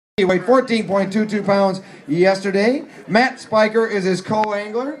He weighed 14.22 pounds yesterday. Matt Speicher is his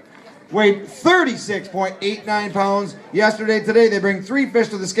co-angler. Weighed 36.89 pounds yesterday. Today they bring 3 fish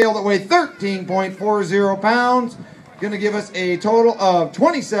to the scale that weigh 13.40 pounds. Going to give us a total of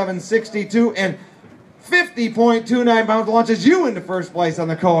 27.62 and 50.29 pounds. Launches you into first place on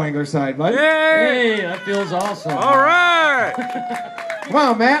the co-angler side, bud. Hey, that feels awesome. All right. Come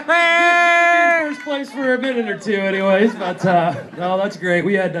on, Matt. Hey! First place for a minute or two anyways, but no, that's great.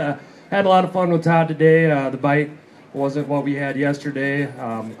 We had a lot of fun with Todd today. The bite wasn't what we had yesterday,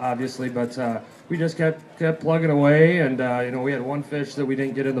 obviously, but we just kept plugging away, and you know, we had 1 fish that we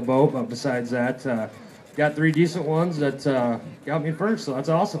didn't get in the boat, but besides that, got 3 decent ones that got me first, so that's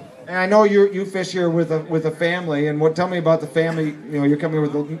awesome. And I know you fish here with a family, and tell me about the family. You know, you're coming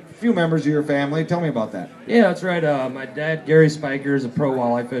with a few members of your family. Tell me about that. Yeah, that's right. My dad, Gary Speicher, is a pro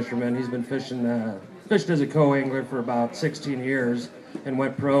walleye fisherman. He's been fished as a co-angler for about 16 years and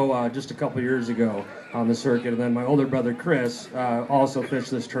went pro just a couple years ago on the circuit. And then my older brother, Chris, also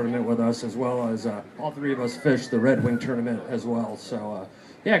fished this tournament with us, as well as all 3 of us fished the Red Wing tournament as well. So,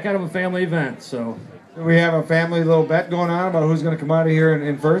 yeah, kind of a family event. So, do we have a family little bet going on about who's going to come out of here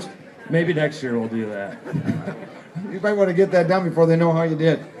in first? Maybe next year we'll do that. You might want to get that done before they know how you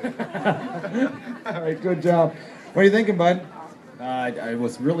did. All right, good job. What are you thinking, bud? I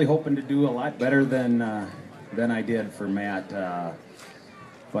was really hoping to do a lot better than I did for Matt,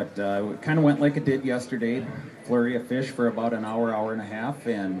 but it kind of went like it did yesterday. Flurry of fish for about an hour, hour and a half,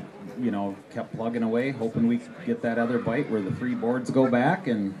 and you know, kept plugging away, hoping we could get that other bite where the 3 boards go back,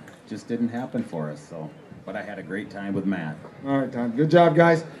 and just didn't happen for us. So, but I had a great time with Matt. All right, Tom. Good job,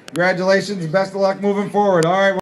 guys. Congratulations. Best of luck moving forward. All right.